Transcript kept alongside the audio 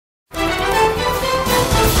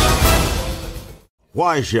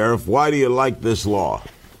Why, Sheriff? Why do you like this law?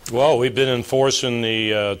 Well, we've been enforcing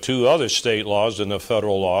the two other state laws and the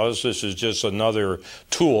federal laws. This is just another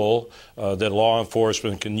tool that law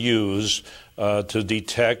enforcement can use to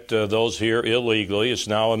detect those here illegally. It's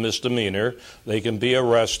now a misdemeanor. They can be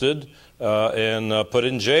arrested and put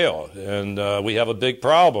in jail. And we have a big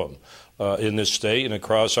problem in this state and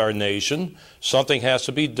across our nation. Something has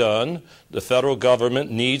to be done. The federal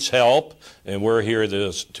government needs help, and we're here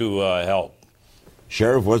to help.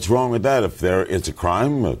 Sheriff, what's wrong with that? If it's a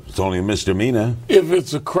crime, it's only a misdemeanor. If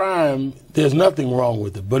it's a crime, there's nothing wrong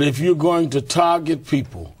with it. But if you're going to target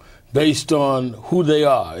people based on who they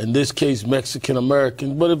are, in this case Mexican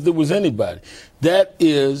Americans, but if there was anybody, that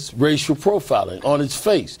is racial profiling on its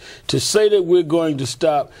face. To say that we're going to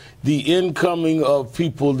stop the incoming of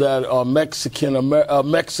people that are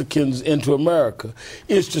Mexicans into America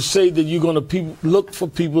is to say that you're going to look for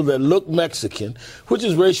people that look Mexican, which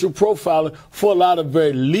is racial profiling for a lot of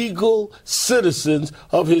very legal citizens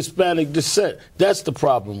of Hispanic descent. That's the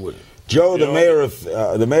problem with it. Joe,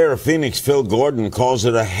 the mayor of Phoenix, Phil Gordon, calls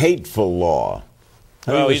it a hateful law.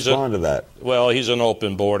 How do you respond to that? Well, he's an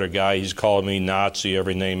open border guy. He's called me Nazi,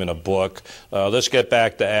 every name in a book. Let's get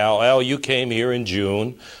back to Al. Al, you came here in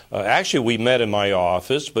June. Actually, we met in my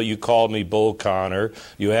office, but you called me Bull Connor.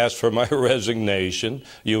 You asked for my resignation.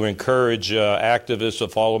 You encourage activists to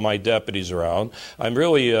follow my deputies around. I'm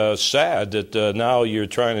really sad that now you're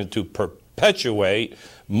trying to perpetuate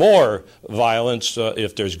more violence,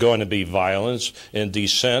 if there's going to be violence, and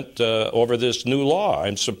dissent over this new law.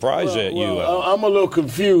 I'm surprised at you. I'm a little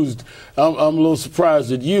confused. I'm a little surprised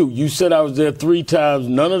at you. You said I was there 3 times.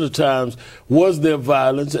 None of the times was there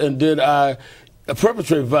violence, and did I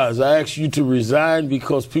perpetrate violence? I asked you to resign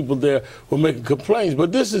because people there were making complaints.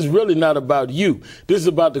 But this is really not about you. This is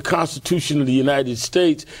about the Constitution of the United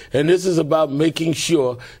States, and this is about making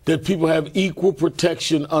sure that people have equal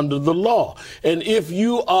protection under the law. And if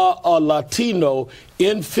you are a Latino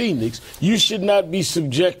in Phoenix, you should not be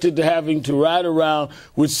subjected to having to ride around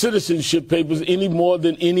with citizenship papers any more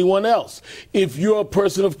than anyone else. If you're a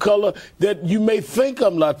person of color that you may think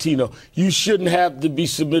I'm Latino, you shouldn't have to be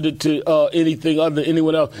submitted to anything other than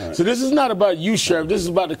anyone else. Right. So this is not about you, Sheriff. This is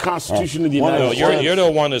about the Constitution of the United States. You're the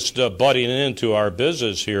one that's butting into our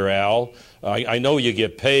business here, Al. I know you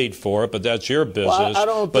get paid for it, but that's your business. Well, I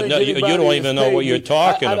don't think you don't even know what you're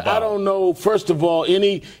talking about. I don't know, first of all,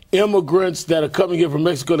 any immigrants that are coming here from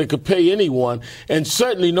Mexico that could pay anyone, and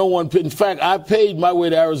certainly no one. In fact, I paid my way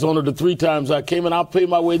to Arizona the 3 times I came, and I'll pay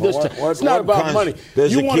my way this time. It's not about money.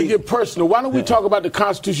 You want to get personal. Why don't we talk about the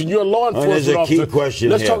Constitution? You're a law enforcement officer. There's a key question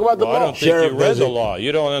Let's talk about the law. I don't think you read the law.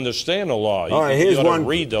 You don't understand the law. All right, here's one.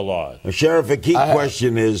 Read the law. Sheriff, a key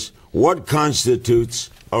question is, what constitutes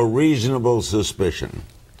a reasonable suspicion?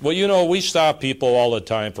 Well, you know, we stop people all the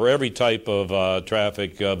time for every type of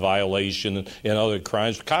traffic violation and other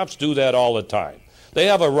crimes. Cops do that all the time. They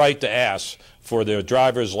have a right to ask for their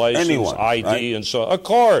driver's license, ID, right? And so, of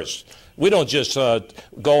course. We don't just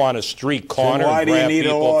go on a street corner and grab people. Why do you need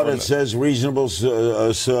a law that says reasonable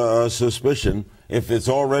suspicion if it's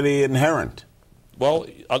already inherent? Well,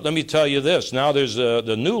 let me tell you this. Now there's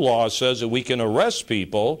the new law says that we can arrest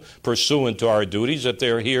people pursuant to our duties if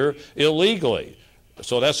they're here illegally.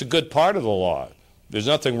 So that's a good part of the law. There's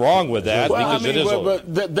nothing wrong with that because it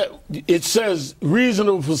is. It says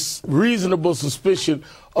reasonable suspicion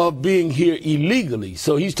of being here illegally.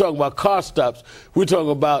 So he's talking about car stops. We're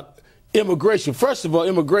talking about immigration. First of all,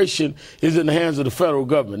 immigration is in the hands of the federal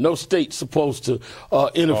government. No state's supposed to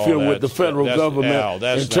interfere with the federal government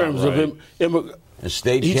in terms of immigration. A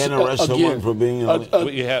state can't arrest someone for being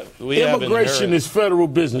immigration is federal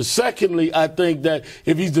business. Secondly, I think that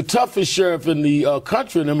if he's the toughest sheriff in the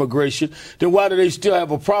country in immigration, then why do they still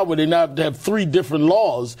have a problem? They now have 3 different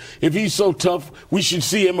laws. If he's so tough, we should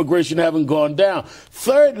see immigration having gone down.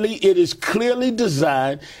 Thirdly, it is clearly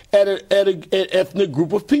designed at an ethnic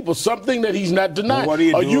group of people, something that he's not denying. Well,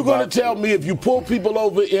 are you going to tell me if you pull people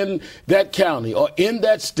over in that county or in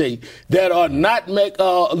that state that are not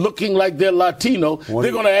looking like they're Latino,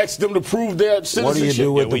 they're going to ask them to prove their citizenship? What do you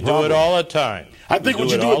do with we do it all the time. I think what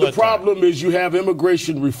you do with the problem is you have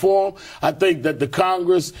immigration reform. I think that the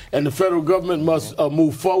Congress and the federal government must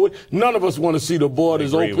move forward. None of us want to see the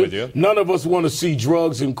borders open. None of us want to see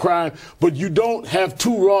drugs and crime. But you don't have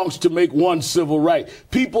 2 wrongs to make 1 civil right.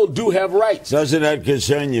 People do have rights. Doesn't that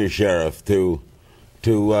concern you, Sheriff, to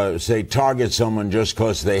say target someone just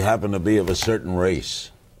because they happen to be of a certain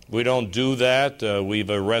race? We don't do that. We've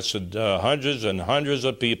arrested hundreds and hundreds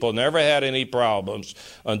of people, never had any problems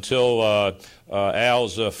until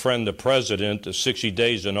Al's friend, the president, 60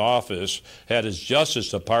 days in office, had his Justice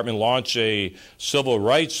Department launch a civil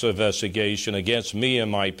rights investigation against me and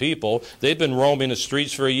my people. They've been roaming the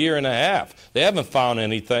streets for a year and a half. They haven't found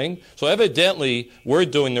anything. So evidently, we're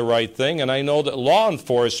doing the right thing, and I know that law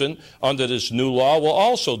enforcement under this new law will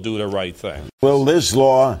also do the right thing. Will this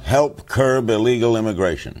law help curb illegal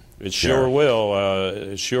immigration? It sure will.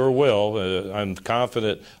 It sure will. I'm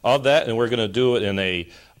confident of that, and we're going to do it in a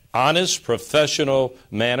honest, professional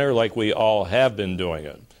manner like we all have been doing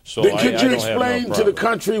it. So then could you explain to the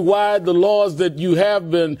country why the laws that you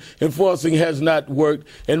have been enforcing has not worked,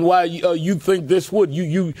 and why you think this would?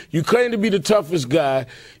 You claim to be the toughest guy.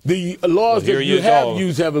 The laws that you have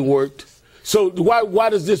used haven't worked. So why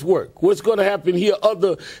does this work? What's going to happen here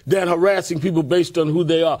other than harassing people based on who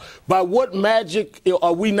they are? By what magic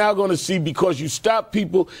are we now going to see, because you stop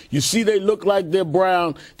people, you see they look like they're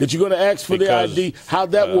brown, that you're going to ask for their ID, how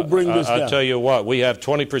that will bring this down? I'll tell you what, we have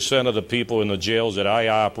 20% of the people in the jails that I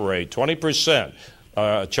operate, 20%.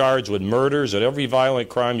 Charged with murders and every violent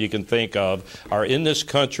crime you can think of are in this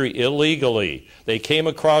country illegally. They came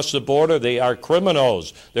across the border. They are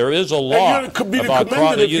criminals. There is a law about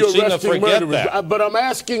crime. You seem to forget that. But I'm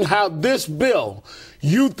asking how this bill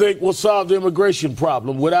you think will solve the immigration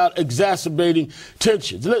problem without exacerbating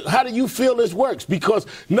tensions. How do you feel this works? Because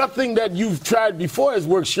nothing that you've tried before has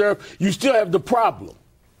worked, Sheriff. You still have the problem.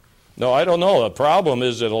 No, I don't know. The problem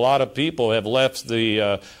is that a lot of people have left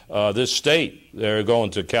this state. They're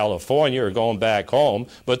going to California or going back home,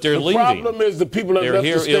 but they're leaving. The problem is the people that left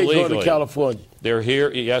the state going to California. They're here.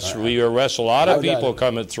 Yes, we arrest a lot of people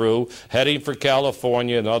coming through, heading for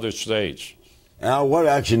California and other states. Al, what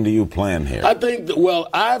action do you plan here? I think, well,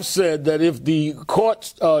 I've said that if the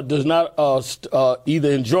courts does not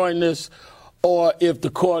either enjoin this, or if the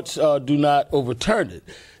courts do not overturn it,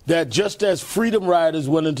 that just as Freedom Riders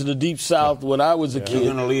went into the Deep South when I was a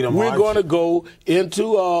kid, we're going to go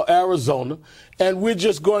into Arizona, and we're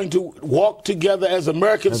just going to walk together as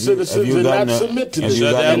American citizens and not submit to this. You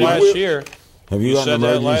said that last year. Have you gotten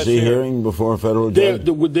an emergency hearing before a federal judge?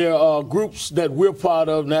 There are groups that we're part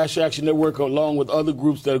of, National Action Network, along with other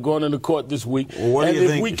groups that are going into court this week. Well, and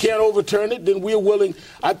if we can't overturn it, then we're willing.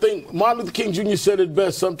 I think Martin Luther King Jr. said it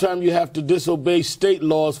best. Sometimes you have to disobey state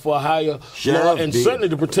laws for a higher law, and certainly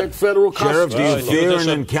to protect federal constitution. Sheriff, do you fear an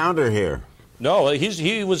encounter here? No,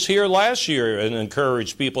 he was here last year and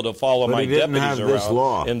encouraged people to follow my deputies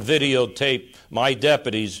around and videotape my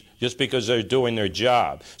deputies just because they're doing their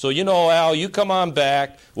job. So, you know, Al, you come on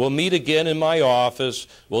back. We'll meet again in my office.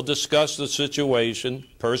 We'll discuss the situation,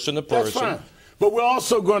 person to person. That's fine. But we're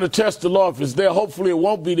also going to test the law. If it's there, hopefully it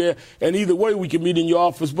won't be there. And either way, we can meet in your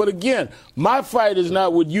office. But again, my fight is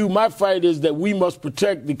not with you. My fight is that we must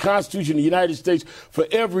protect the Constitution of the United States for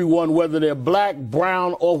everyone, whether they're black,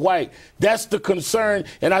 brown, or white. That's the concern.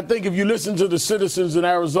 And I think if you listen to the citizens in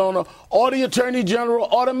Arizona, or the Attorney General,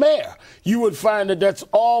 or the mayor, you would find that that's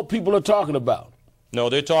all people are talking about. No,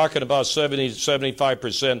 they're talking about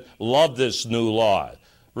 75% love this new law.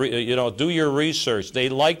 You know, do your research. They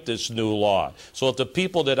like this new law. So if the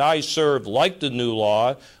people that I serve like the new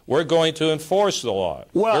law, we're going to enforce the law.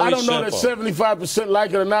 Well, I don't know that 75%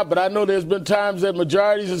 like it or not, but I know there's been times that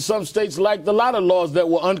majorities in some states liked a lot of laws that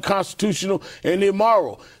were unconstitutional and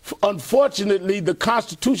immoral. Unfortunately, the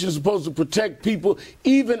Constitution is supposed to protect people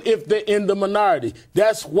even if they're in the minority.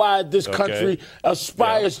 That's why this country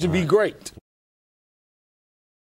aspires to be great.